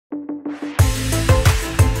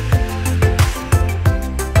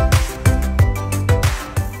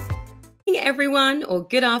everyone, or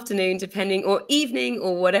good afternoon, depending, or evening,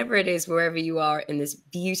 or whatever it is, wherever you are in this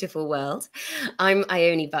beautiful world. I'm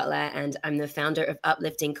Ione Butler, and I'm the founder of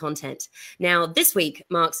Uplifting Content. Now, this week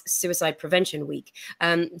marks Suicide Prevention Week.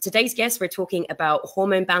 Today's guest, we're talking about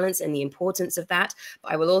hormone balance and the importance of that.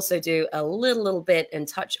 But I will also do a little bit and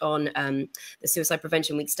touch on the Suicide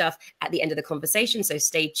Prevention Week stuff at the end of the conversation, so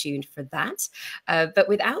stay tuned for that. But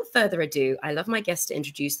without further ado, I love my guests to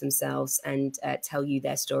introduce themselves and tell you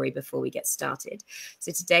their story before we get started.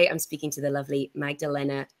 So today I'm speaking to the lovely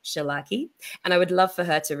Magdalena Wszelaki, and I would love for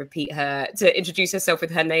her to introduce herself with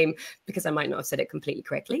her name, because I might not have said it completely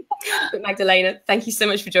correctly. But Magdalena, thank you so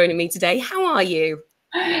much for joining me today. How are you?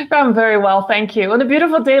 I'm very well, thank you. On a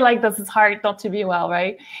beautiful day like this, it's hard not to be well,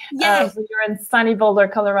 right? Yes. So you're in sunny Boulder,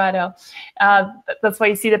 Colorado. That's why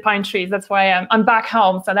you see the pine trees. That's why I'm back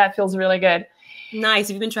home, so that feels really good. Nice.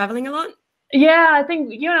 Have you been traveling a lot? Yeah, I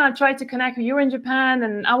think you and I tried to connect. You were in Japan,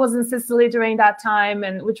 and I was in Sicily during that time,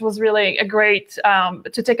 and which was really a great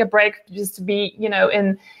to take a break, just to be,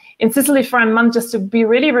 in Sicily for a month, just to be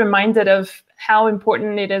really reminded of how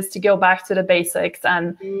important it is to go back to the basics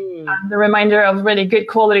and the reminder of really good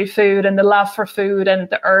quality food and the love for food and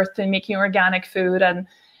the earth and making organic food and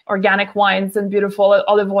organic wines and beautiful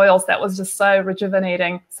olive oils. That was just so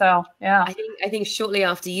rejuvenating. So yeah, I think shortly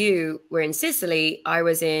after you were in Sicily, I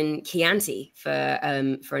was in Chianti for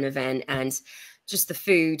an event, and just the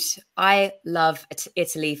food. I love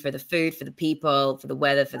Italy for the food, for the people, for the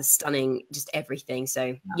weather, for the stunning, just everything.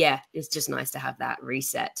 So yeah, it's just nice to have that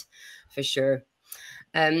reset for sure.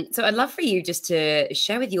 So I'd love for you just to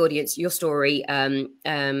share with the audience your story,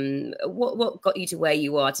 what got you to where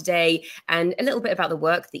you are today, and a little bit about the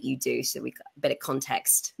work that you do, so we got a bit of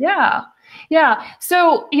context. Yeah.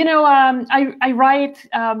 So, I write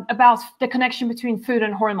about the connection between food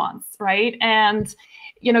and hormones, right? And,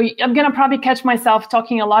 I'm going to probably catch myself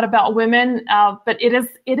talking a lot about women, but it is,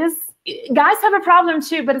 guys have a problem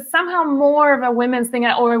too, but it's somehow more of a women's thing,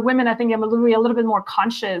 or women, I think, I'm a little bit more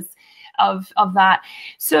conscious of that.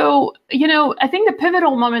 So, I think the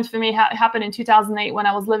pivotal moment for me happened in 2008 when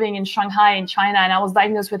I was living in Shanghai in China, and I was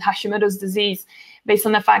diagnosed with Hashimoto's disease based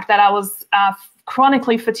on the fact that I was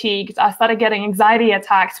chronically fatigued. I started getting anxiety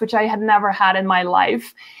attacks, which I had never had in my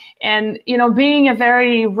life. And, being a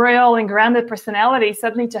very real and grounded personality,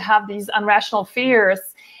 suddenly to have these irrational fears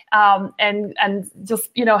and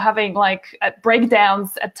just, having like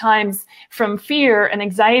breakdowns at times from fear and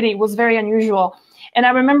anxiety was very unusual. And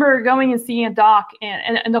I remember going and seeing a doc,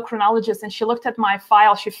 an endocrinologist, and she looked at my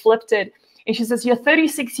file, she flipped it, and she says, "You're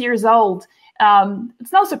 36 years old.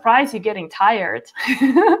 It's no surprise you're getting tired."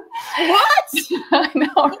 What? I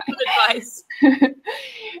know, right? Good advice.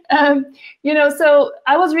 So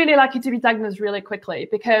I was really lucky to be diagnosed really quickly,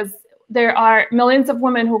 because there are millions of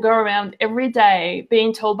women who go around every day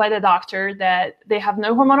being told by the doctor that they have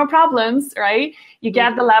no hormonal problems, right? You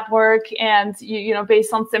get the lab work, and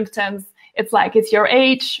based on symptoms, it's like, it's your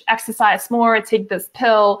age, exercise more, take this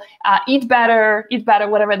pill, eat better,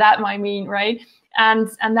 whatever that might mean, right? And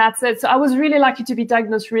that's it. So I was really lucky to be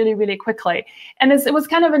diagnosed really, really quickly. And it was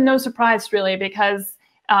kind of a no surprise, really, because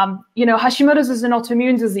Hashimoto's is an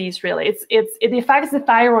autoimmune disease, really. It affects the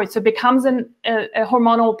thyroid, so it becomes a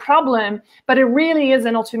hormonal problem, but it really is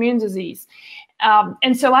an autoimmune disease.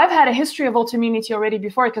 And so I've had a history of autoimmunity already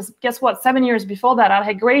before, because guess what? 7 years before that, I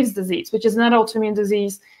had Graves' disease, which is another autoimmune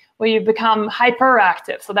disease where you become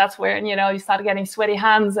hyperactive. So that's where, you start getting sweaty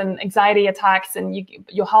hands and anxiety attacks, and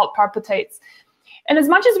your heart palpitates. And as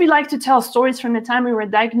much as we like to tell stories from the time we were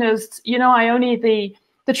diagnosed,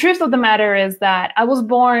 the truth of the matter is that I was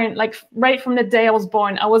born, like right from the day I was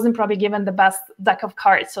born, I wasn't probably given the best deck of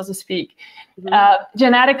cards, so to speak.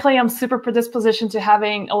 Genetically, I'm super predispositioned to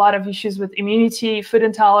having a lot of issues with immunity, food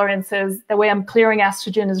intolerances. The way I'm clearing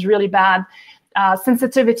estrogen is really bad.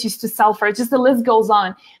 Sensitivities to sulfur, just the list goes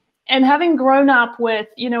on. And having grown up with,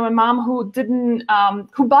 a mom who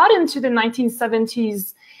bought into the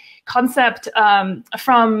 1970s concept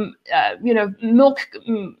from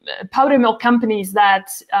powder milk companies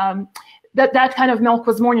that kind of milk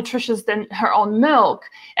was more nutritious than her own milk,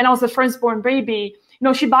 and I was the firstborn baby.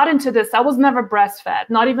 She bought into this. I was never breastfed,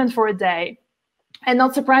 not even for a day. And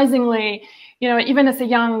not surprisingly, even as a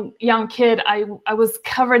young kid, I was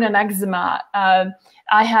covered in eczema.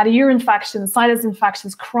 I had ear infections, sinus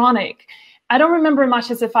infections, chronic. I don't remember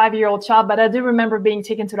much as a 5-year-old child, but I do remember being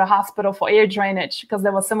taken to the hospital for ear drainage because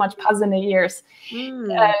there was so much pus in the ears.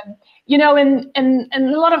 And a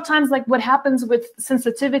lot of times, like what happens with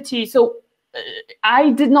sensitivity. So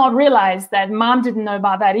I did not realize that mom didn't know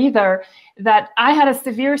about that either, that I had a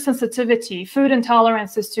severe sensitivity, food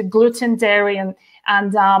intolerances to gluten, dairy, and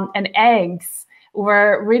eggs.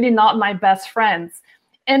 were really not my best friends.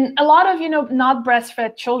 And a lot of, not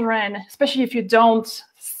breastfed children, especially if you don't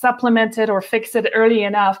supplement it or fix it early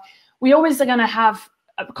enough, we always are going to have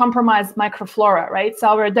a compromised microflora, right? So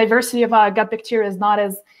our diversity of our gut bacteria is not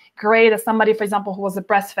as great as somebody, for example, who was a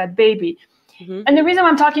breastfed baby. Mm-hmm. And the reason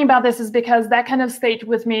I'm talking about this is because that kind of stayed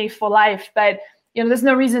with me for life. But there's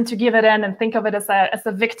no reason to give it in and think of it as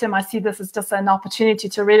a victim. I see this as just an opportunity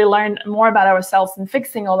to really learn more about ourselves and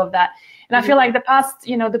fixing all of that. And I feel like the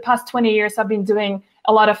past 20 years I've been doing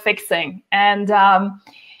a lot of fixing. And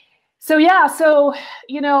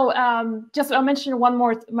just I'll mention one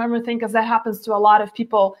more thing, because that happens to a lot of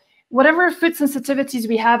people. Whatever food sensitivities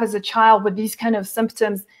we have as a child with these kind of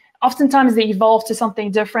symptoms, oftentimes they evolve to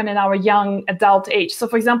something different in our young adult age. So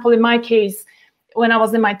for example, in my case, when I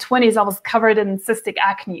was in my 20s, I was covered in cystic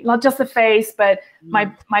acne, not just the face, but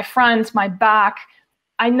my front, my back.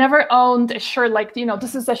 I never owned a shirt like,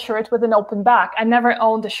 this is a shirt with an open back. I never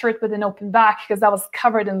owned a shirt with an open back because I was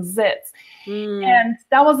covered in zits. And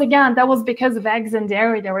that was because of eggs and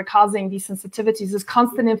dairy that were causing these sensitivities, this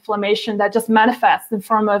constant inflammation that just manifests in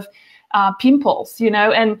form of pimples,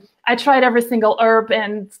 and I tried every single herb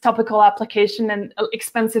and topical application and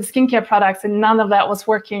expensive skincare products, and none of that was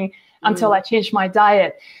working until I changed my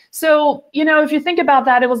diet. So, if you think about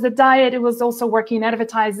that, it was the diet. It was also working in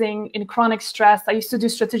advertising, in chronic stress. I used to do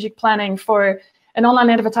strategic planning for an online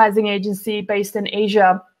advertising agency based in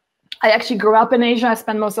Asia. I actually grew up in Asia. I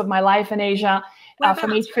spent most of my life in Asia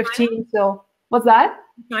from age 15 till, what's that?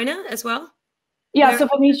 China as well? Yeah, so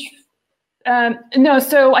from age,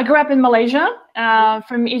 so I grew up in Malaysia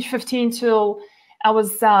from age 15 till I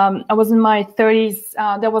was in my 30s.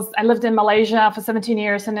 I lived in Malaysia for 17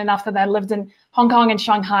 years, and then after that, I lived in Hong Kong and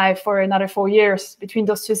Shanghai for another 4 years between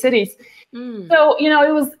those two cities. So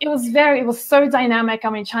it was so dynamic. I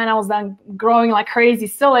mean, China was then growing like crazy,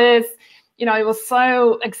 still is. It was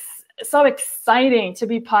so exciting to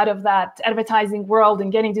be part of that advertising world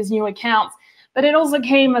and getting these new accounts. But it also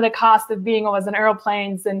came at the cost of being always in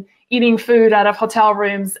airplanes and eating food out of hotel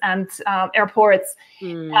rooms and airports,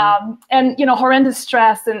 and horrendous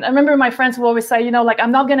stress. And I remember my friends would always say,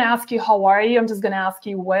 I'm not going to ask you how are you, I'm just going to ask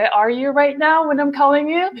you where are you right now when I'm calling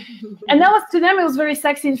you. And that was, to them, it was very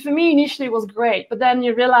sexy. And for me, initially, it was great. But then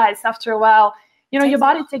you realize after a while, your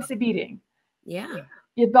body takes a beating. Yeah.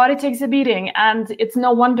 Your body takes a beating. And it's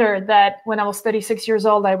no wonder that when I was 36 years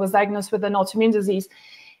old, I was diagnosed with an autoimmune disease.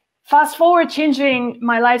 Fast forward, changing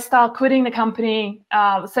my lifestyle, quitting the company,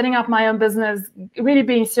 setting up my own business, really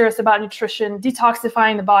being serious about nutrition,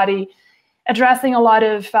 detoxifying the body, addressing a lot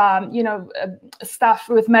of, stuff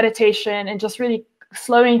with meditation, and just really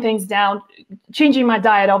slowing things down, changing my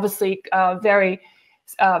diet, obviously, very,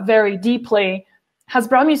 very deeply, has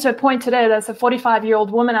brought me to a point today that as a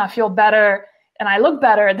 45-year-old woman, I feel better and I look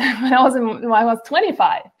better than when I was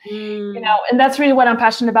 25. And that's really what I'm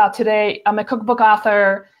passionate about today. I'm a cookbook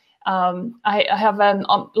author. I have a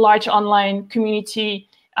large online community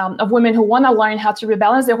of women who want to learn how to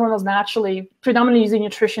rebalance their hormones naturally, predominantly using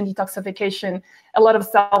nutrition, detoxification, a lot of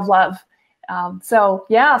self-love. So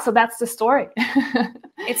that's the story.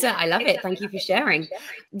 I love it. Thank you for sharing.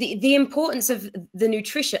 The importance of the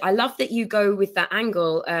nutrition. I love that you go with that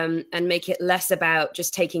angle and make it less about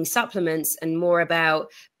just taking supplements and more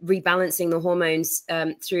about rebalancing the hormones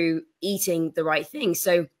through eating the right thing.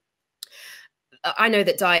 So I know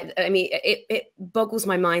that diet, it boggles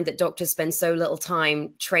my mind that doctors spend so little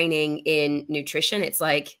time training in nutrition. It's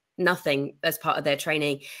like nothing as part of their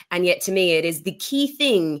training. And yet to me, it is the key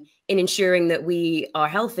thing in ensuring that we are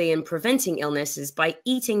healthy and preventing illnesses by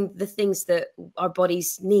eating the things that our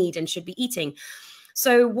bodies need and should be eating.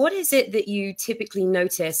 So what is it that you typically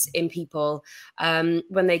notice in people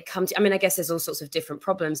when they come to, I guess there's all sorts of different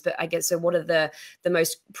problems, but I guess, so what are the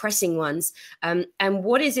most pressing ones? And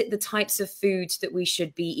what is it, the types of foods that we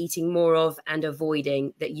should be eating more of and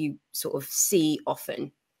avoiding that you sort of see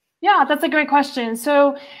often? Yeah, that's a great question.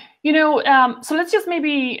 So, so let's just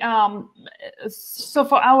maybe, so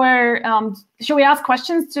for our, should we ask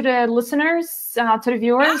questions to the listeners, to the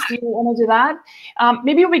viewers? Yeah. Do you want to do that?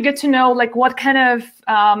 Maybe it would be good to know, like, what kind of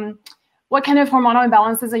hormonal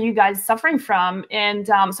imbalances are you guys suffering from? And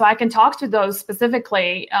so I can talk to those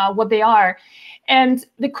specifically, what they are. And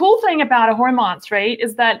the cool thing about hormones, right,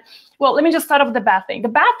 is that, well, let me just start off with the bad thing. The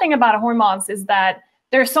bad thing about hormones is that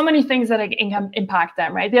there are so many things that impact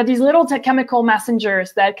them, right? There are these little chemical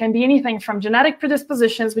messengers that can be anything from genetic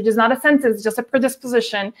predispositions, which is not a sentence, just a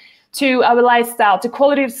predisposition, to our lifestyle, to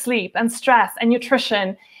quality of sleep and stress and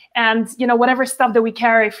nutrition, and whatever stuff that we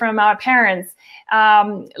carry from our parents,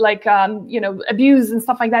 abuse and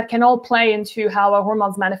stuff like that, can all play into how our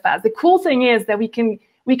hormones manifest. The cool thing is that we can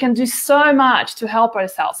we can do so much to help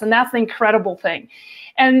ourselves. And that's the incredible thing.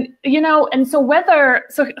 And, and so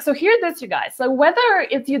hear this, you guys. So whether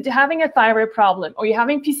it's you having a thyroid problem, or you're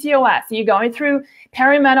having PCOS, you're going through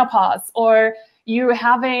perimenopause, or you're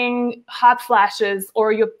having hot flashes,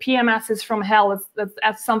 or your PMS is from hell,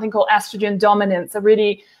 that's something called estrogen dominance. So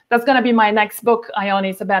really, that's going to be my next book, Ione.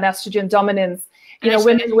 It's about estrogen dominance.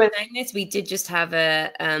 Women with this. We did just have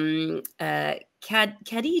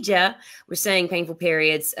Khadija was saying painful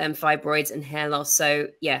periods, fibroids, and hair loss. So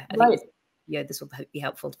yeah, I think this will be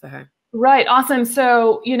helpful for her. Right. Awesome.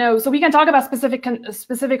 So, so we can talk about specific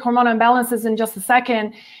hormonal imbalances in just a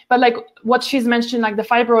second, but like what she's mentioned, like the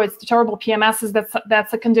fibroids, the terrible PMSs,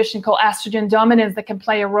 that's a condition called estrogen dominance that can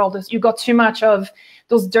play a role. You got too much of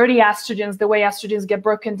those dirty estrogens, the way estrogens get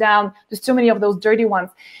broken down. There's too many of those dirty ones.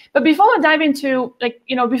 But before I dive into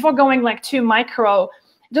before going like too micro,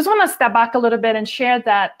 just want to step back a little bit and share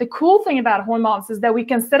that the cool thing about hormones is that we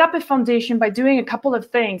can set up a foundation by doing a couple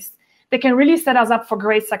of things that can really set us up for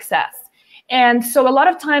great success. And so a lot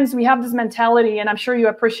of times we have this mentality, and I'm sure you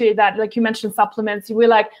appreciate that, like you mentioned supplements, we're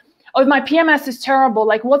like, oh, if my PMS is terrible,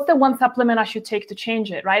 like what's the one supplement I should take to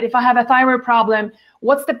change it, right? If I have a thyroid problem,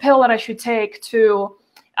 what's the pill that I should take to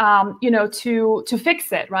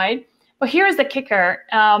fix it, right? But here's the kicker.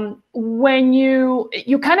 When you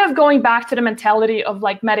kind of going back to the mentality of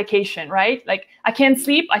like medication, right? Like I can't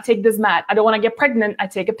sleep, I take this med. I don't want to get pregnant, I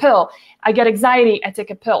take a pill. I get anxiety, I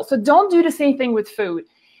take a pill. So don't do the same thing with food.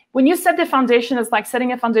 When you set the foundation, it's like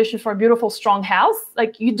setting a foundation for a beautiful, strong house.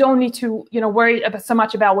 Like you don't need to, worry so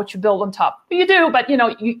much about what you build on top. You do, but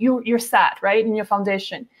you're set, right, in your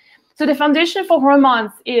foundation. So the foundation for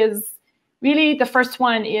hormones is really, the first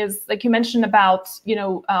one is, like you mentioned about,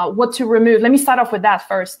 what to remove. Let me start off with that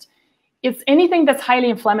first. It's anything that's highly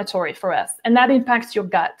inflammatory for us, and that impacts your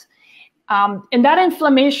gut. And that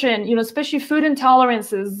inflammation, especially food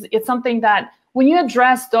intolerances, it's something that when you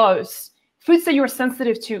address those, foods that you're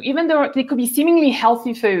sensitive to, even though they could be seemingly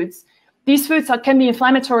healthy foods, these foods can be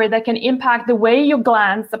inflammatory, that can impact the way your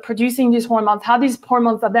glands are producing these hormones, how these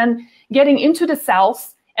hormones are then getting into the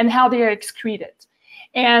cells, and how they are excreted.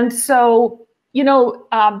 And so,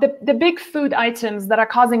 the big food items that are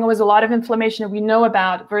causing always a lot of inflammation that we know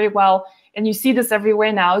about very well, and you see this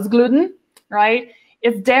everywhere now, is gluten, right?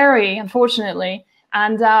 It's dairy, unfortunately,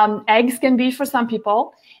 and eggs can be for some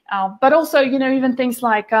people. But also, even things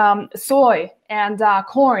like soy and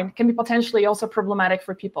corn can be potentially also problematic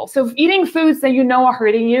for people. So eating foods that are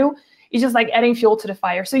hurting you is just like adding fuel to the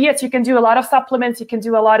fire. So yes, you can do a lot of supplements. You can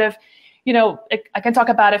do a lot of, I can talk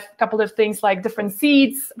about a couple of things like different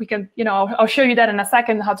seeds. We can, I'll show you that in a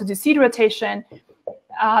second, how to do seed rotation to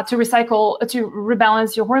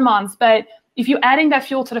rebalance your hormones. But if you're adding that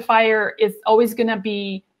fuel to the fire, it's always going to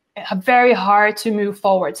be very hard to move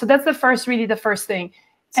forward. So that's the first thing.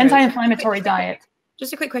 Anti-inflammatory diet.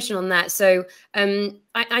 Just a quick question on that. So I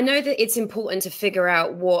know that it's important to figure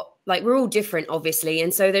out we're all different, obviously.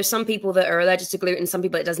 And so there's some people that are allergic to gluten, some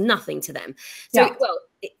people it does nothing to them. So,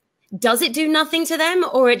 does it do nothing to them,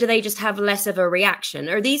 or do they just have less of a reaction?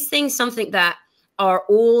 Are these things something that are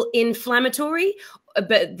all inflammatory,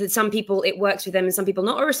 but that some people it works with them and some people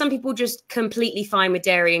not? Or are some people just completely fine with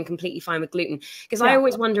dairy and completely fine with gluten? Because I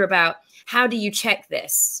always wonder about, how do you check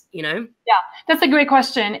this, Yeah, that's a great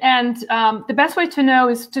question. And the best way to know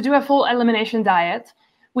is to do a full elimination diet.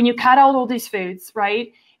 When you cut out all these foods,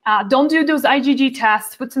 right? Don't do those IgG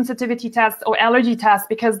tests, food sensitivity tests, or allergy tests,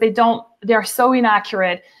 because they're so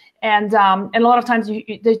inaccurate. And a lot of times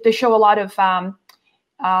they show a lot of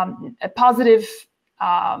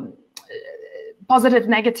positive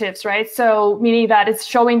negatives, right? So meaning that it's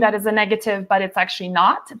showing that it's a negative, but it's actually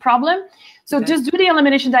not a problem. So just do the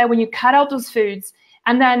elimination diet when you cut out those foods,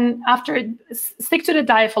 and then stick to the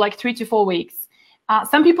diet for like 3 to 4 weeks.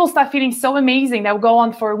 Some people start feeling so amazing they'll go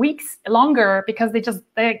on for weeks longer because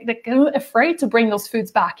they're afraid to bring those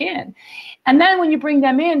foods back in. And then when you bring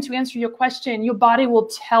them in, to answer your question, your body will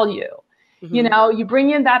tell you. Mm-hmm. You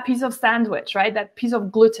bring in that piece of sandwich, right? That piece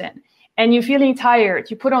of gluten, and you're feeling tired.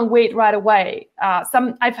 You put on weight right away.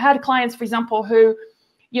 I've had clients, for example, who,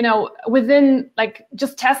 within like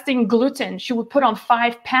just testing gluten, she would put on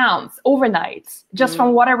 5 pounds overnight just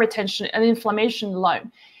from water retention and inflammation alone.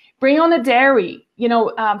 Bring on the dairy,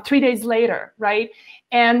 3 days later, right?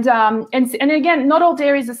 And again, not all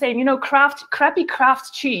dairy is the same. Crappy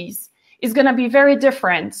Kraft cheese is going to be very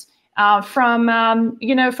different from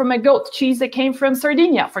a goat cheese that came from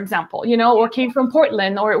Sardinia, for example, or came from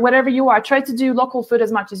Portland, or whatever you are. Try to do local food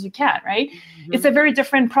as much as you can, right? Mm-hmm. It's a very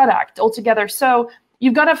different product altogether. So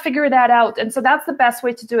you've got to figure that out. And so that's the best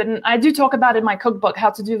way to do it. And I do talk about in my cookbook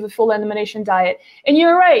how to do the full elimination diet. And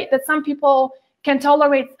you're right that some people, can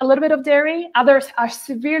tolerate a little bit of dairy. Others are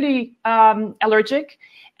severely allergic,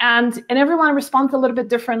 and everyone responds a little bit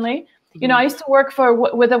differently. You know, I used to work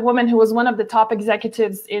with a woman who was one of the top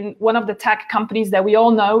executives in one of the tech companies that we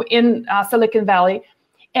all know in Silicon Valley.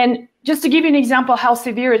 And just to give you an example how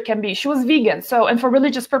severe it can be, she was vegan. So, and for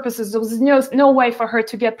religious purposes, there was no way for her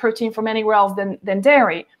to get protein from anywhere else than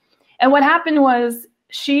dairy. And what happened was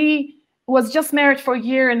she was just married for a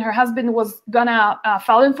year, and her husband was gonna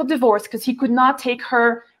file in for divorce because he could not take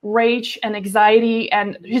her rage and anxiety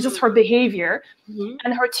and just her behavior.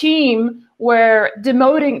 And her team were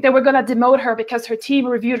demoting, they were gonna demote her because her team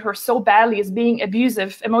reviewed her so badly as being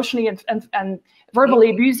abusive, emotionally and verbally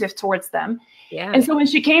abusive towards them. And so when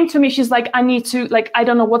she came to me, she's like, I need to, like, I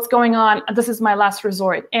don't know what's going on. This is my last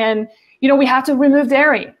resort. And, you know, we have to remove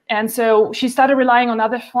dairy. And so she started relying on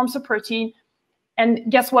other forms of protein. And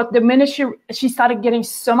guess what? The minute she started getting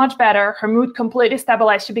so much better, her mood completely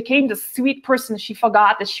stabilized. She became the sweet person she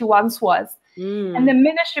forgot that she once was. And the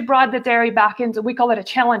minute she brought the dairy back into, we call it a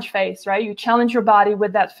challenge phase, right? You challenge your body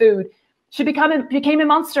with that food. She became a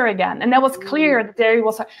monster again. And that was clear that dairy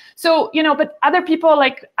was, so, you know, but other people,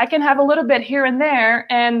 like, I can have a little bit here and there.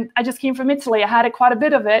 And I just came from Italy. I had quite a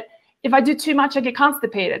bit of it. If I do too much, I get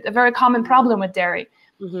constipated, a very common problem with dairy.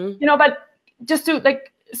 You know, but just to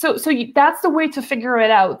like, so that's the way to figure it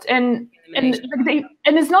out. And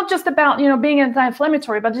it's not just about, you know, being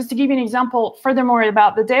anti-inflammatory, but just to give you an example, furthermore,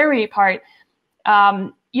 about the dairy part,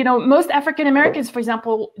 you know, most African Americans, for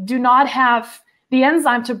example, do not have the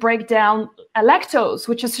enzyme to break down lactose,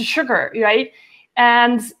 which is a sugar, right?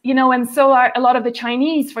 And, you know, and so are a lot of the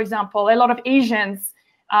Chinese, for example, a lot of Asians,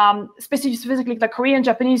 specifically the Korean,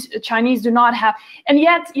 Japanese, Chinese do not have. And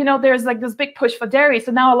yet, you know, there's like this big push for dairy.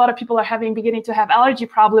 So now a lot of people are beginning to have allergy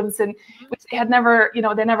problems, and which they had never, you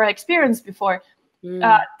know, they never experienced before.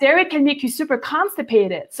 Dairy can make you super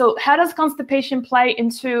constipated. So how does constipation play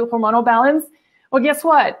into hormonal balance? Well, guess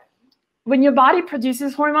what? When your body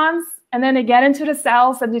produces hormones, and then they get into the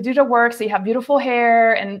cells and they do the work. So you have beautiful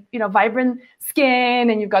hair and, you know, vibrant skin,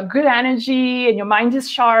 and you've got good energy, and your mind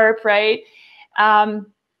is sharp, right? And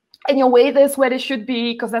your weight is where it should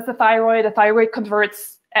be, because that's the thyroid. The thyroid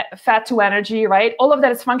converts fat to energy, right? All of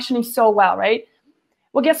that is functioning so well, right?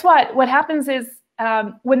 Well, guess what? What happens is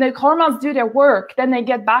when the hormones do their work, then they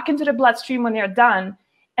get back into the bloodstream when they're done.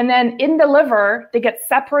 And then in the liver, they get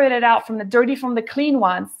separated out from the dirty from the clean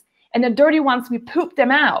ones. And the dirty ones, we poop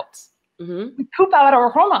them out. We poop out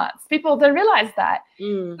our hormones. People don't realize that.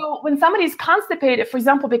 So when somebody's constipated, for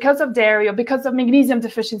example, because of dairy or because of magnesium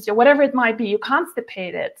deficiency or whatever it might be, you're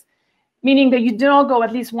constipated, meaning that you do not go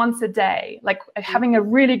at least once a day, like having a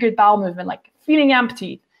really good bowel movement, like feeling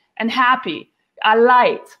empty and happy,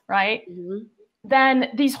 light, right? Then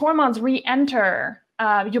these hormones re-enter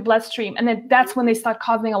your bloodstream. And then that's when they start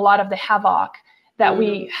causing a lot of the havoc that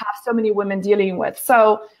we have so many women dealing with.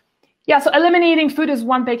 So yeah, so eliminating food is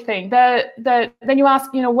one big thing. Then you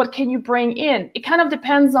ask, you know, what can you bring in? It kind of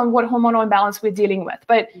depends on what hormonal imbalance we're dealing with.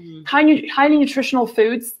 But highly nutritional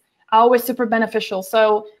foods are always super beneficial.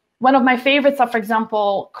 So one of my favorites are, for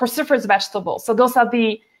example, cruciferous vegetables. So those are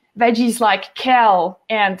the veggies like kale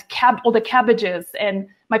and all the cabbages. And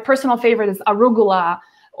my personal favorite is arugula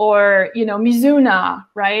or, you know, mizuna,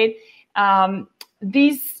 right?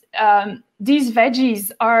 These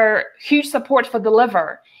veggies are huge support for the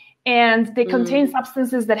liver. And they contain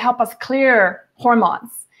substances that help us clear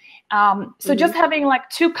hormones. So just having like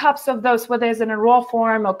 2 cups of those, whether it's in a raw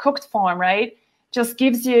form or cooked form, right, just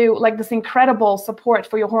gives you like this incredible support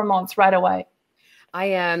for your hormones right away.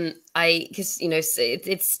 Because, you know,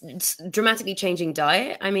 it's dramatically changing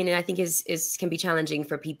diet. I mean, I think can be challenging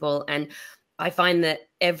for people. And I find that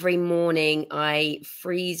every morning I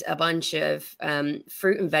freeze a bunch of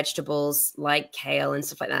fruit and vegetables like kale and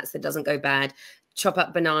stuff like that, so it doesn't go bad. Chop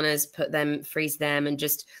up bananas, freeze them, and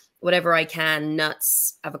just whatever I can,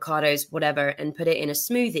 nuts, avocados, whatever, and put it in a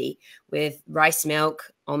smoothie with rice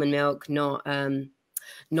milk, almond milk, not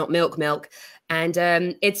milk. And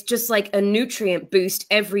it's just like a nutrient boost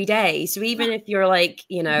every day. So even if you're like,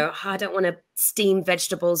 you know, I don't want to steam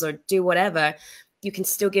vegetables or do whatever, you can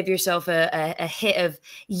still give yourself a hit of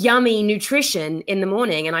yummy nutrition in the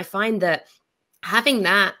morning. And I find that having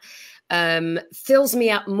that fills me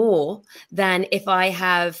up more than if I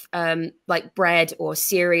have like bread or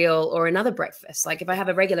cereal or another breakfast. Like if I have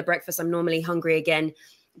a regular breakfast, I'm normally hungry again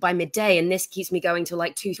by midday, and this keeps me going till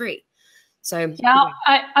like 2-3. So yeah,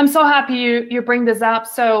 I'm so happy you bring this up.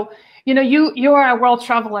 So, you know, you are a world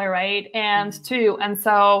traveler, right? And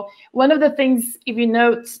so one of the things, if you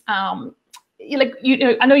note, I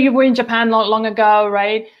know you were in Japan long ago,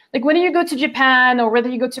 right? like whether you go to Japan or whether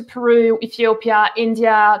you go to Peru, Ethiopia,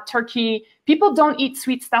 India, Turkey, people don't eat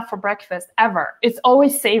sweet stuff for breakfast ever. It's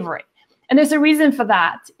always savory. And there's a reason for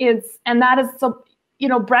that. So, you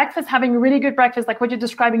know, breakfast, having really good breakfast, like what you're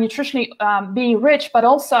describing, nutritionally being rich, but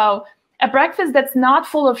also a breakfast that's not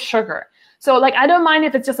full of sugar. So like, I don't mind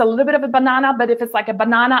if it's just a little bit of a banana, but if it's like a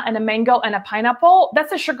banana and a mango and a pineapple,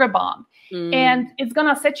 that's a sugar bomb. And it's going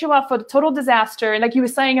to set you up for the total disaster. Like you were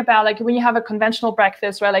saying about like when you have a conventional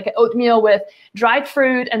breakfast, right? Like an oatmeal with dried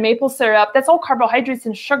fruit and maple syrup, that's all carbohydrates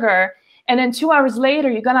and sugar. And then 2 hours later,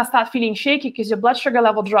 you're going to start feeling shaky because your blood sugar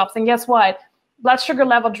level drops. And guess what? Blood sugar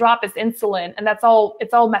level drop is insulin. And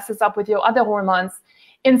it all messes up with your other hormones.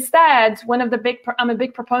 Instead, I'm a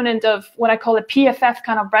big proponent of what I call a PFF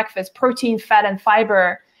kind of breakfast, protein, fat, and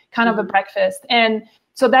fiber kind of a breakfast. And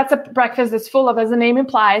so that's a breakfast that's full of, as the name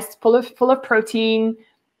implies, full of protein.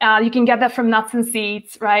 You can get that from nuts and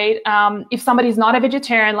seeds, right? If somebody's not a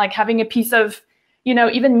vegetarian, like having a piece of, you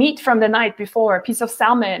know, even meat from the night before, a piece of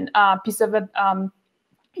salmon, piece of,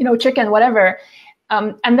 you know, chicken, whatever.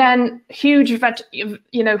 And then huge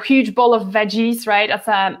bowl of veggies, right? As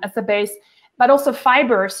a base. But also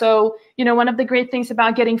fiber. So, you know, one of the great things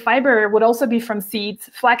about getting fiber would also be from seeds.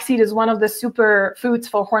 Flaxseed is one of the super foods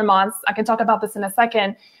for hormones. I can talk about this in a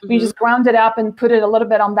second. We just ground it up and put it a little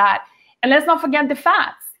bit on that. And let's not forget the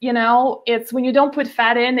fats. You know, it's when you don't put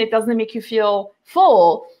fat in, it doesn't make you feel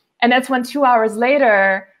full. And that's when 2 hours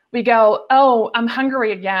later we go, oh, I'm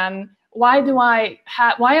hungry again. Why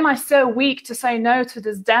am I so weak to say no to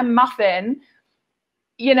this damn muffin?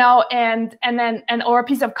 You know, or a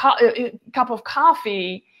piece of cup of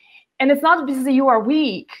coffee. And it's not because you are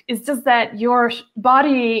weak. It's just that your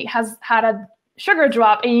body has had a sugar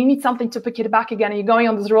drop and you need something to pick it back again. And you're going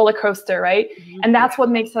on this roller coaster, right? And that's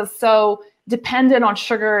what makes us so dependent on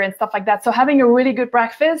sugar and stuff like that. So having a really good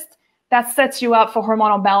breakfast, that sets you up for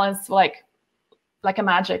hormonal balance like a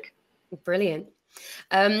magic. Brilliant.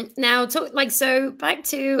 Now back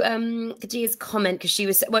to Khadija's comment,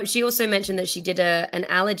 because she also mentioned that she did an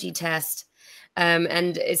allergy test,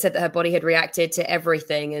 and it said that her body had reacted to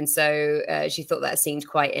everything, and so she thought that seemed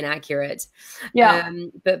quite inaccurate.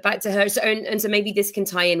 But back to her, so maybe this can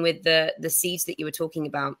tie in with the seeds that you were talking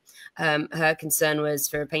about. Her concern was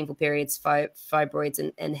for painful periods,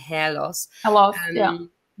 fibroids, and hair loss. What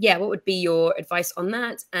would be your advice on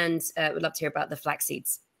that? And would love to hear about the flax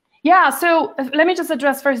seeds. Yeah, so let me just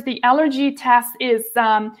address first the allergy test. Is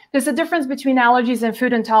there's a difference between allergies and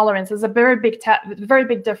food intolerance. There's a very big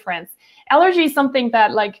difference. Allergy is something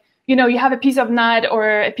that, like, you know, you have a piece of nut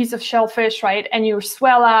or a piece of shellfish, right? And you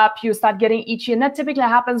swell up, you start getting itchy, and that typically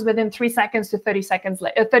happens within 3 seconds to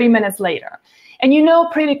 30 minutes later. And you know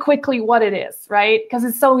pretty quickly what it is, right? Because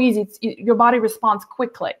it's so easy. Your body responds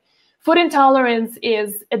quickly. Food intolerance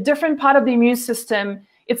is a different part of the immune system.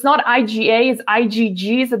 It's not IgA, it's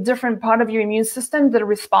IgG. It's a different part of your immune system that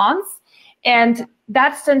responds. And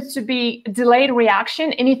that tends to be a delayed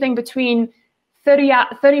reaction, anything between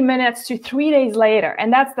 30 minutes to 3 days later.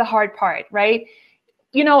 And that's the hard part, right?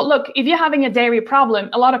 You know, look, if you're having a dairy problem,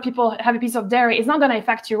 a lot of people have a piece of dairy. It's not going to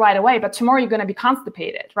affect you right away, but tomorrow you're going to be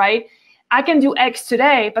constipated, right? I can do eggs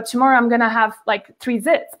today, but tomorrow I'm going to have like 3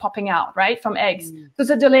 zits popping out, right, from eggs. So it's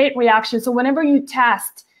a delayed reaction. So whenever you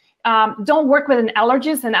test, don't work with an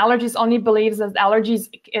allergist. An allergist only believes that allergies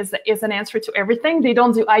is an answer to everything. They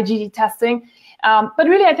don't do IgG testing. But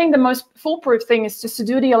really, I think the most foolproof thing is just to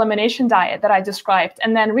do the elimination diet that I described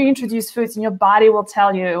and then reintroduce foods, and your body will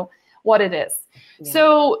tell you what it is. Yeah.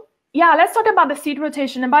 So yeah, let's talk about the seed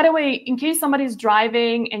rotation. And by the way, in case somebody's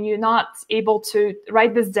driving and you're not able to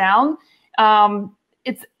write this down,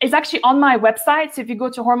 it's actually on my website. So if you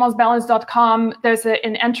go to hormonesbalance.com, there's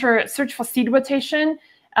search for seed rotation.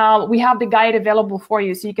 We have the guide available for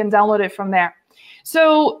you, so you can download it from there.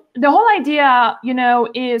 So the whole idea, you know,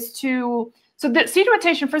 so the seed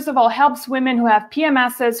rotation, first of all, helps women who have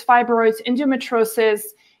PMSs, fibroids,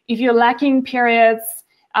 endometriosis. If you're lacking periods,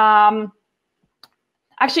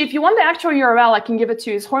 actually, if you want the actual URL, I can give it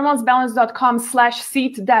to you. It's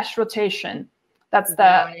hormonesbalance.com/seed-rotation. That's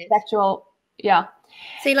the actual, yeah.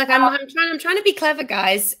 See, like I'm trying to be clever,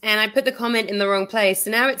 guys, and I put the comment in the wrong place.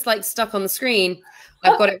 So now it's like stuck on the screen.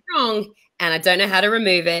 I've got it wrong, and I don't know how to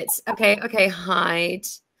remove it. Okay, hide.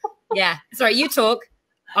 Yeah, sorry, you talk.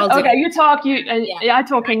 You talk. I talk,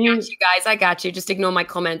 and you. I got you guys. I got you. Just ignore my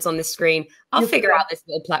comments on this screen. I'll figure out this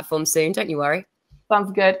little platform soon. Don't you worry.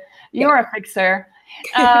 Sounds good. You're a fixer.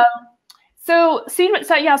 So seed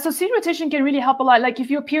rotation can really help a lot. Like if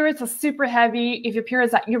your periods are super heavy, if your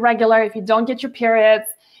periods are irregular, if you don't get your periods,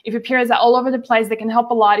 if your periods are all over the place, they can help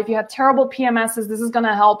a lot. If you have terrible PMSs, this is going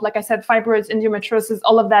to help. Like I said, fibroids, endometriosis,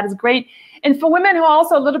 all of that is great. And for women who are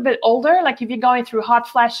also a little bit older, like if you're going through hot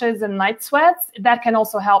flashes and night sweats, that can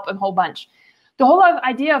also help a whole bunch. The whole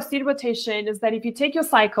idea of seed rotation is that if you take your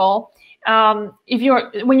cycle, when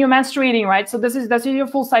you're menstruating, right? So this is your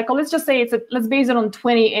full cycle. Let's just say let's base it on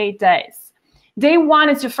 28 days. Day 1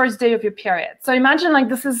 is your first day of your period. So imagine like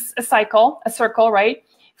this is a circle, right?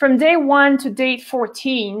 From day 1 to day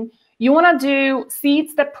 14, you want to do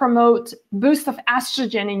seeds that promote boost of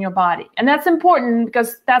estrogen in your body. And that's important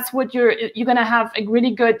because that's what you're going to have a really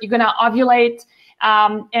good, you're going to ovulate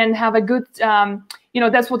and have a good,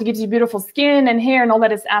 that's what gives you beautiful skin and hair and all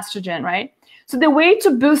that is estrogen, right? So the way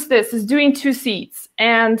to boost this is doing 2 seeds.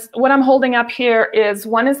 And what I'm holding up here is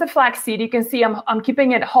one is the flax seed. You can see I'm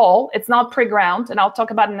keeping it whole. It's not pre-ground, and I'll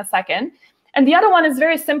talk about it in a second. And the other one is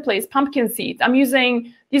very simply is pumpkin seeds. I'm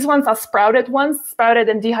using, these ones are sprouted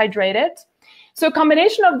and dehydrated. So a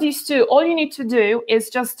combination of these 2, all you need to do is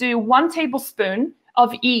just do 1 tablespoon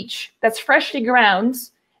of each that's freshly ground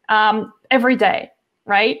every day,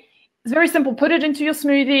 right? It's very simple. Put it into your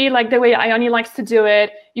smoothie like the way Ione likes to do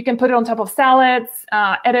it. You can put it on top of salads,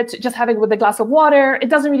 just have it with a glass of water. It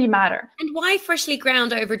doesn't really matter. And why freshly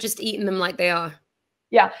ground over just eating them like they are?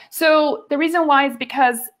 Yeah, so the reason why is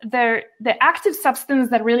because the active substance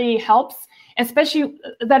that really helps,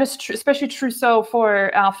 especially true so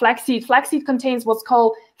for flaxseed. Flaxseed contains what's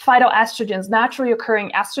called phytoestrogens, naturally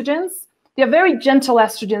occurring estrogens. They're very gentle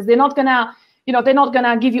estrogens. They're not gonna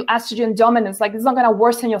give you estrogen dominance. Like it's not gonna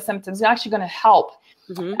worsen your symptoms. They're actually gonna help.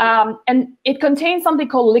 Mm-hmm. And it contains something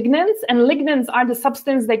called lignans, and lignans are the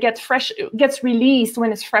substance that gets released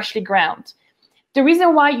when it's freshly ground. The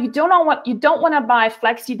reason why you don't want to buy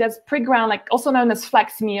flaxseed that's pre-ground, like also known as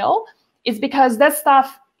flax meal, is because that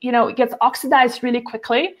stuff, it gets oxidized really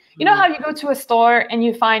quickly. You know how you go to a store and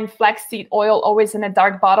you find flaxseed oil always in a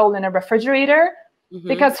dark bottle in a refrigerator? Mm-hmm.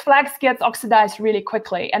 Because flax gets oxidized really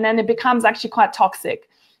quickly, and then it becomes actually quite toxic.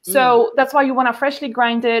 So that's why you want to freshly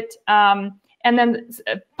grind it. And then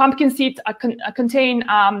pumpkin seeds contain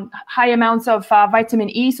high amounts of vitamin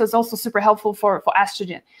E, so it's also super helpful for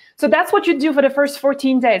estrogen. So that's what you do for the first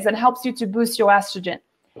 14 days. That helps you to boost your estrogen.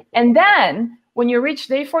 And then when you reach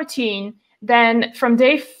day 14, then from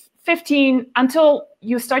day 15 until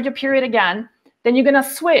you start your period again, then you're going to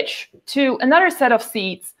switch to another set of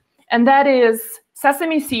seeds. And that is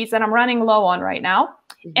sesame seeds that I'm running low on right now,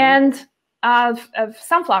 and of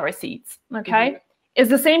sunflower seeds, okay? It's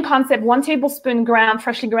the same concept, 1 tablespoon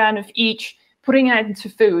freshly ground of each, putting it into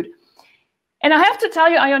food. And I have to tell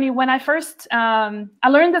you, Ione, when I first, I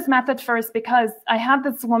learned this method first because I had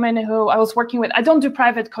this woman who I was working with. I don't do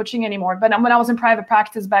private coaching anymore, but when I was in private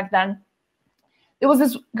practice back then, there was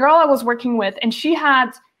this girl I was working with, and she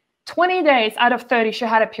had 20 days out of 30, she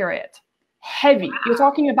had a period. Heavy. Wow. You're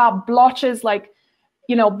talking about blotches, like,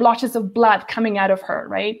 blotches of blood coming out of her,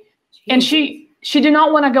 right? Jeez. And she did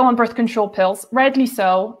not want to go on birth control pills, rightly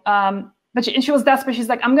so. But she was desperate. She's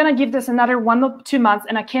like, I'm going to give this another 1 or 2 months,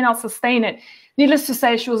 and I cannot sustain it. Needless to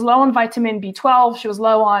say, she was low on vitamin B12. She was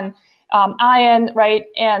low on iron, right?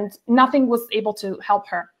 And nothing was able to help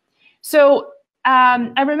her. So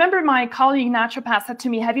I remember my colleague naturopath said to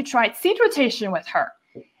me, have you tried seed rotation with her?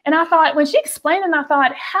 And I thought, when she explained it, I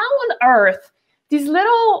thought, how on earth these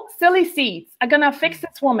little silly seeds are going to fix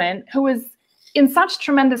this woman who is in such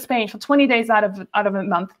tremendous pain for 20 days out of a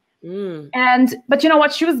month. But you know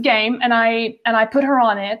what? She was game, and I put her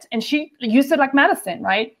on it, and she used it like medicine,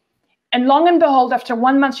 right? And long and behold, after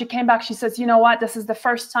 1 month, she came back. She says, you know what? This is the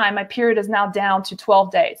first time my period is now down to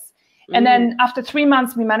 12 days. And then after 3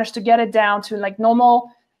 months, we managed to get it down to like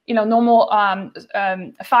normal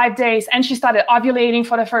 5 days. And she started ovulating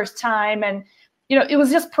for the first time. And, it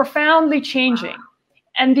was just profoundly changing. Wow.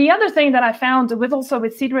 And the other thing that I found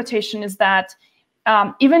with seed rotation is that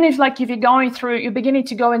even if you're beginning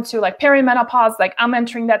to go into like perimenopause, like I'm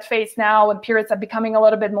entering that phase now, and periods are becoming a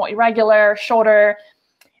little bit more irregular, shorter,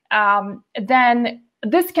 then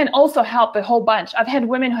this can also help a whole bunch. I've had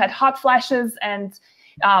women who had hot flashes and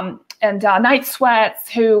night sweats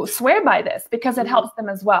who swear by this because it helps them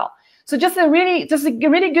as well. So just a really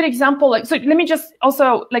good example. Like, so let me just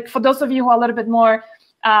also, like, for those of you who are a little bit more,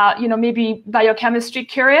 maybe biochemistry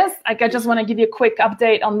curious, like I just want to give you a quick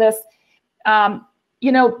update on this.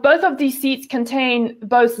 Both of these seeds contain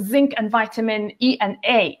both zinc and vitamin E and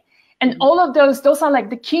A. And all of those are like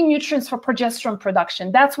the key nutrients for progesterone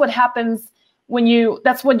production. That's what happens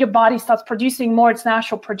that's when your body starts producing more its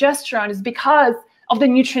natural progesterone, is because of the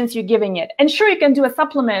nutrients you're giving it. And sure, you can do a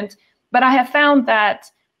supplement, but I have found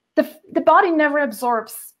that the body never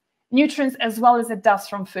absorbs nutrients as well as it does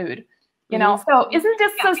from food. So isn't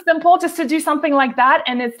this so simple just to do something like that?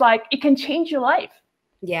 And it's like, it can change your life.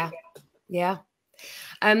 Yeah.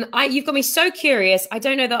 You've got me so curious. I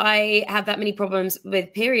don't know that I have that many problems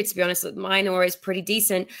with periods, to be honest. Mine are always pretty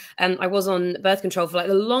decent. I was on birth control for like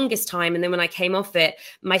the longest time. And then when I came off it,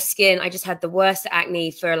 my skin, I just had the worst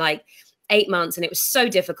acne for like 8 months. And it was so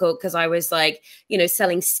difficult because I was like, you know,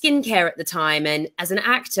 selling skincare at the time and as an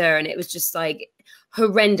actor. And it was just like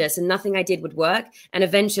horrendous and nothing I did would work. And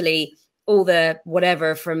eventually all the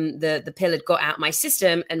whatever from the pill had got out my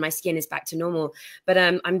system and my skin is back to normal. But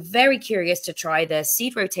I'm very curious to try the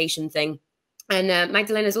seed rotation thing. And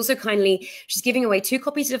Magdalena is also kindly, she's giving away 2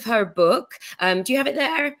 copies of her book. Do you have it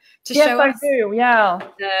there to show us? Yes, I do, yeah.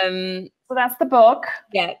 So that's the book.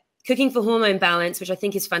 Yeah. Cooking for Hormone Balance, which I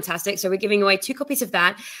think is fantastic. So we're giving away 2 copies of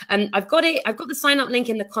that. I've got the sign up link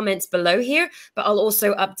in the comments below here, but I'll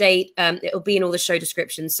also update. It'll be in all the show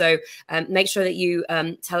descriptions. So make sure that you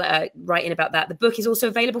write in about that. The book is also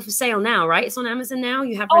available for sale now, right? It's on Amazon now.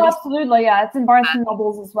 You have. Oh, absolutely. Yeah. It's in Barnes and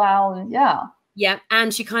Nobles as well. And yeah. Yeah,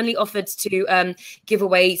 and she kindly offered to give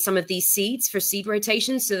away some of these seeds for seed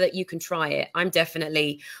rotation so that you can try it. I'm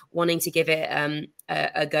definitely wanting to give it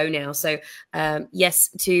a go now. So yes,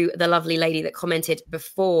 to the lovely lady that commented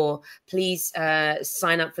before, please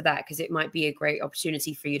sign up for that because it might be a great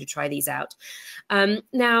opportunity for you to try these out.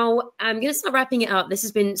 Now, I'm going to start wrapping it up. This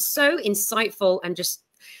has been so insightful and just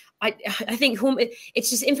I think it's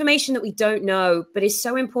just information that we don't know, but it's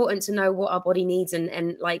so important to know what our body needs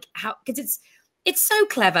and like how, because it's so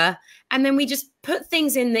clever. And then we just put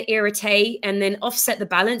things in that irritate and then offset the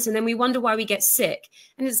balance. And then we wonder why we get sick.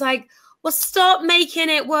 And it's like, well, stop making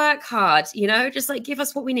it work hard, you know, just like give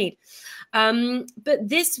us what we need. But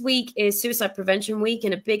this week is Suicide Prevention Week,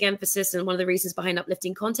 and a big emphasis, and one of the reasons behind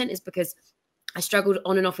Uplifting Content is because I struggled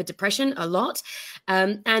on and off with depression a lot.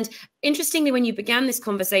 And interestingly, when you began this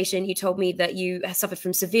conversation, you told me that you suffered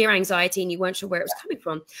from severe anxiety and you weren't sure where it was coming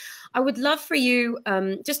from. I would love for you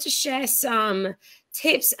just to share some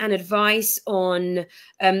tips and advice on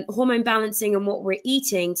hormone balancing and what we're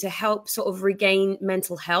eating to help sort of regain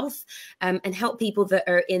mental health and help people that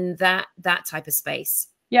are in that type of space.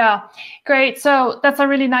 Yeah, great. So that's a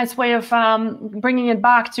really nice way of bringing it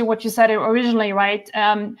back to what you said originally, right?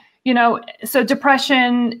 You know, so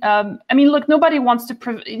depression, I mean, look, nobody wants to,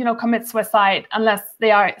 commit suicide unless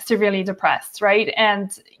they are severely depressed, right?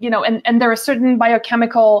 And, you know, and there are certain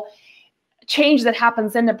biochemical change that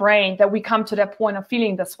happens in the brain that we come to that point of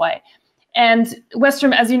feeling this way. And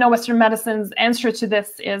as you know, Western medicine's answer to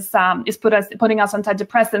this is putting us on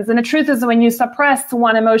antidepressants. And the truth is, when you suppress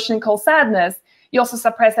one emotion called sadness, you also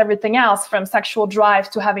suppress everything else, from sexual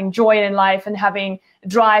drive to having joy in life and having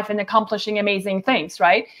drive and accomplishing amazing things,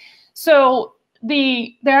 right? So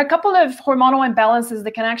there are a couple of hormonal imbalances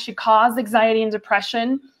that can actually cause anxiety and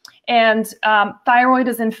depression. And thyroid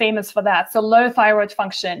is infamous for that. So low thyroid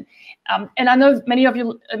function. And I know many of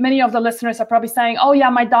the listeners are probably saying, oh yeah,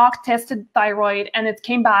 my doc tested thyroid and it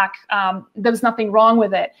came back. There was nothing wrong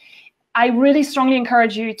with it. I really strongly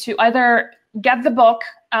encourage you to either get the book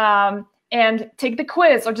and take the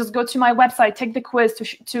quiz, or just go to my website, take the quiz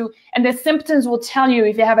and the symptoms will tell you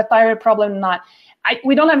if you have a thyroid problem or not.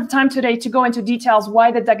 We don't have time today to go into details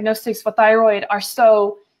why the diagnostics for thyroid are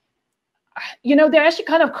so, you know, they're actually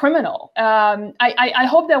kind of criminal. I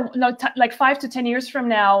hope that like 5 to 10 years from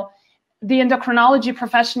now, the endocrinology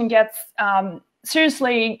profession gets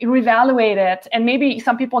seriously reevaluated, and maybe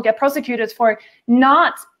some people get prosecuted for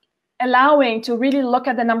not allowing to really look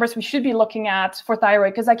at the numbers we should be looking at for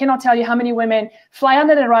thyroid. Because I cannot tell you how many women fly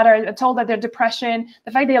under the radar, are told that their depression, the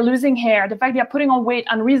fact they are losing hair, the fact they are putting on weight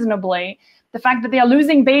unreasonably, the fact that they are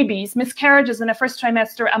losing babies, miscarriages in the first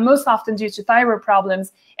trimester are most often due to thyroid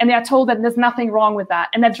problems, and they are told that there's nothing wrong with that,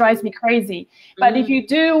 and that drives me crazy. But if you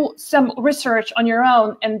do some research on your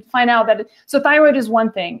own and find out that, so thyroid is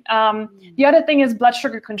one thing. The other thing is blood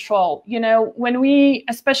sugar control. You know,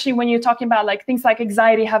 especially when you're talking about like things like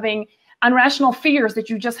anxiety, having irrational fears that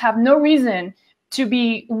you just have no reason to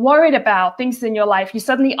be worried about things in your life, you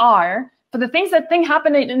suddenly are. For the things that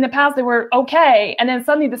happened in the past, they were okay, and then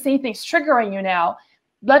suddenly the same thing's triggering you now.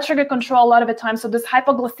 Blood sugar control a lot of the time. So this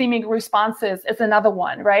hypoglycemic responses is another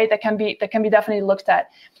one, right? That can be definitely looked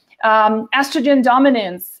at. Estrogen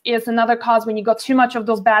dominance is another cause. When you got too much of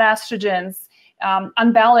those bad estrogens,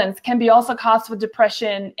 unbalanced, can be also cause for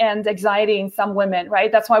depression and anxiety in some women, right?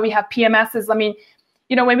 That's why we have PMSs. I mean,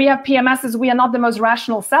 you know, when we have PMSs, we are not the most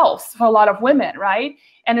rational selves for a lot of women, right?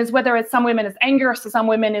 And it's whether it's some women is anger, so some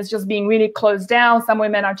women is just being really closed down. Some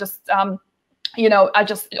women are just, all they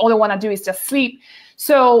want to do is just sleep.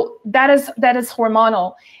 So that is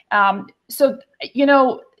hormonal. So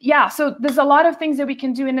there's a lot of things that we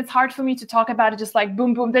can do, and it's hard for me to talk about it just like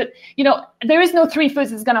boom, boom. That, you know, there is no 3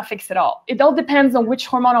 foods that's gonna fix it all. It all depends on which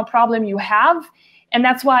hormonal problem you have And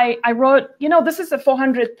that's why I wrote, this is a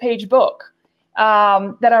 400-page book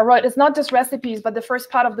that I wrote. It's not just recipes, but the first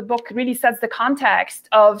part of the book really sets the context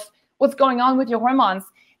of what's going on with your hormones.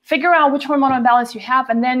 Figure out which hormonal imbalance you have,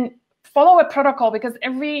 and then follow a protocol, because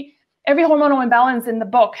every hormonal imbalance in the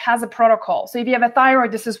book has a protocol. So if you have a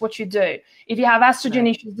thyroid, this is what you do. If you have estrogen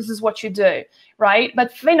issues, this is what you do, right?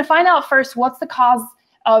 But find out first what's the cause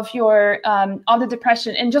of the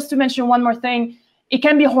depression. And just to mention one more thing, it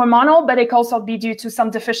can be hormonal, but it can also be due to some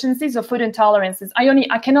deficiencies or food intolerances.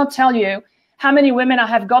 I cannot tell you how many women I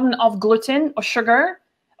have gotten off gluten or sugar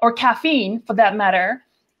or caffeine, for that matter,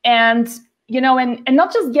 and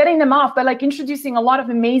not just getting them off, but like introducing a lot of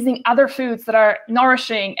amazing other foods that are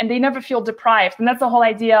nourishing, and they never feel deprived. And that's the whole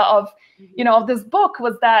idea of, of this book,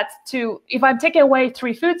 was that if I'm taking away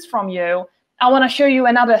 3 foods from you, I want to show you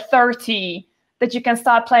another 30 that you can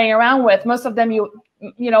start playing around with. Most of them you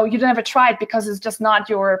don't ever try it because it's just not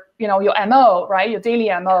your MO, right? Your daily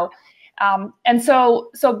MO. And so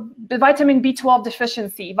the vitamin B12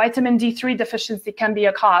 deficiency, vitamin D3 deficiency can be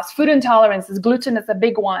a cause. Food intolerances, gluten is a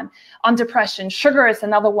big one on depression. Sugar is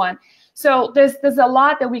another one. So there's a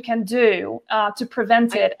lot that we can do to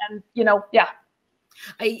prevent it. And,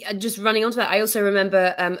 I just running onto that, I also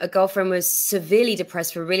remember a girlfriend was severely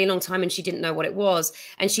depressed for a really long time, and she didn't know what it was,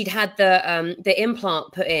 and she'd had the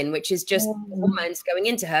implant put in, which is just hormones going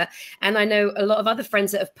into her. And I know a lot of other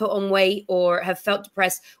friends that have put on weight or have felt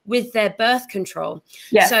depressed with their birth control.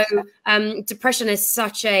 Yes. So depression is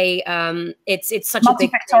such a it's such a big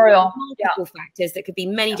multiple factors that could be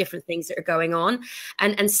many different things that are going on,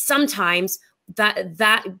 and sometimes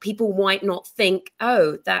that people might not think,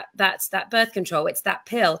 oh, that's that birth control, it's that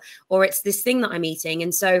pill, or it's this thing that I'm eating.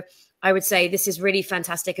 And so I would say this is really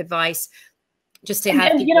fantastic advice, just to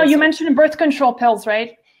have. And you mentioned birth control pills,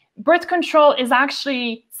 right? Birth control is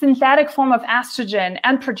actually synthetic form of estrogen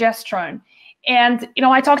and progesterone. And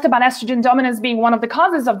I talked about estrogen dominance being one of the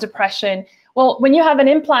causes of depression. Well, when you have an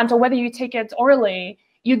implant, or whether you take it orally,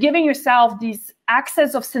 you're giving yourself these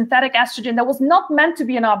access of synthetic estrogen that was not meant to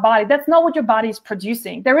be in our body. That's not what your body is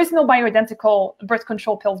producing. There is no bioidentical birth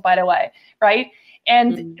control pills, by the way, right?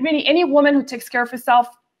 And really, any woman who takes care of herself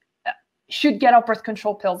should get off birth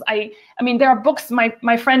control pills. I mean, there are books.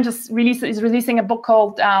 My friend just is releasing a book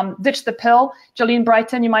called "Ditch the Pill." Jolene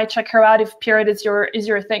Brighton, you might check her out if period is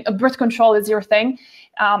your thing. Birth control is your thing.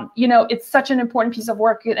 It's such an important piece of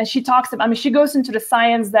work, and she talks about. I mean, she goes into the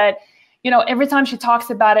science that. Every time she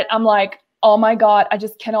talks about it, I'm like, oh my God, I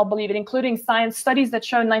just cannot believe it, including science studies that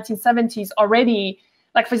show in 1970s already,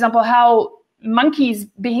 like, for example, how monkeys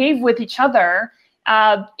behave with each other,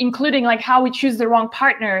 including like how we choose the wrong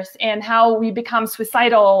partners and how we become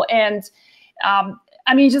suicidal. And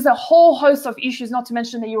just a whole host of issues, not to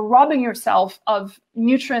mention that you're robbing yourself of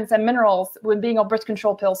nutrients and minerals when being on birth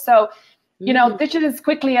control pills. So, ditch it as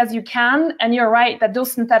quickly as you can. And you're right that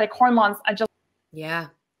those synthetic hormones are just. Yeah.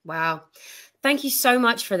 Wow. Thank you so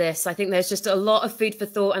much for this. I think there's just a lot of food for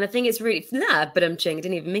thought, and I think it's really, but I'm ching, I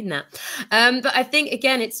didn't even mean that. But I think,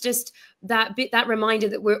 again, it's just that reminder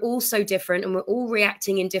that we're all so different and we're all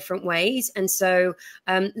reacting in different ways. And so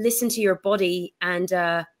listen to your body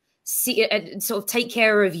and see it, sort of take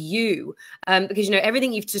care of you, because,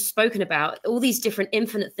 everything you've just spoken about, all these different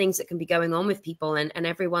infinite things that can be going on with people, and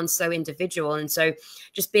everyone's so individual. And so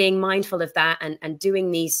just being mindful of that and doing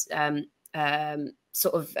these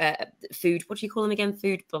sort of food, what do you call them again?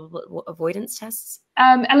 Food avoidance tests?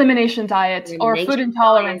 Elimination diet or food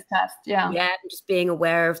intolerance test. Yeah. Yeah. Just being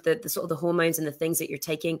aware of the sort of the hormones and the things that you're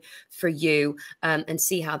taking for you, and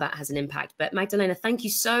see how that has an impact. But Magdalena, thank you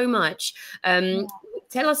so much.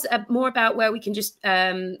 Tell us more about where we can just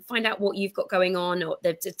find out what you've got going on, or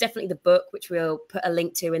there's definitely the book, which we'll put a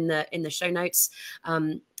link to in the show notes.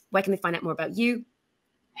 Where can they find out more about you?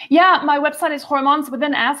 Yeah, my website is hormones with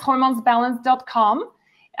an S, hormonesbalance.com.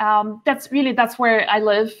 That's where I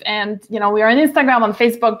live. And, we are on Instagram, on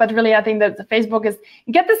Facebook, but really I think that the Facebook is,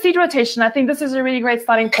 get the seed rotation. I think this is a really great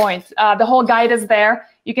starting point. The whole guide is there.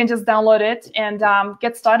 You can just download it and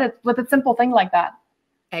get started with a simple thing like that.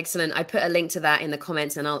 Excellent. I put a link to that in the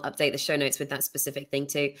comments, and I'll update the show notes with that specific thing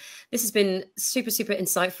too. This has been super, super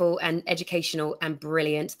insightful and educational and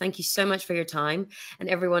brilliant. Thank you so much for your time. And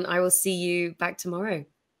everyone, I will see you back tomorrow.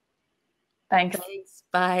 Thanks.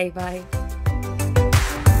 Bye. Bye.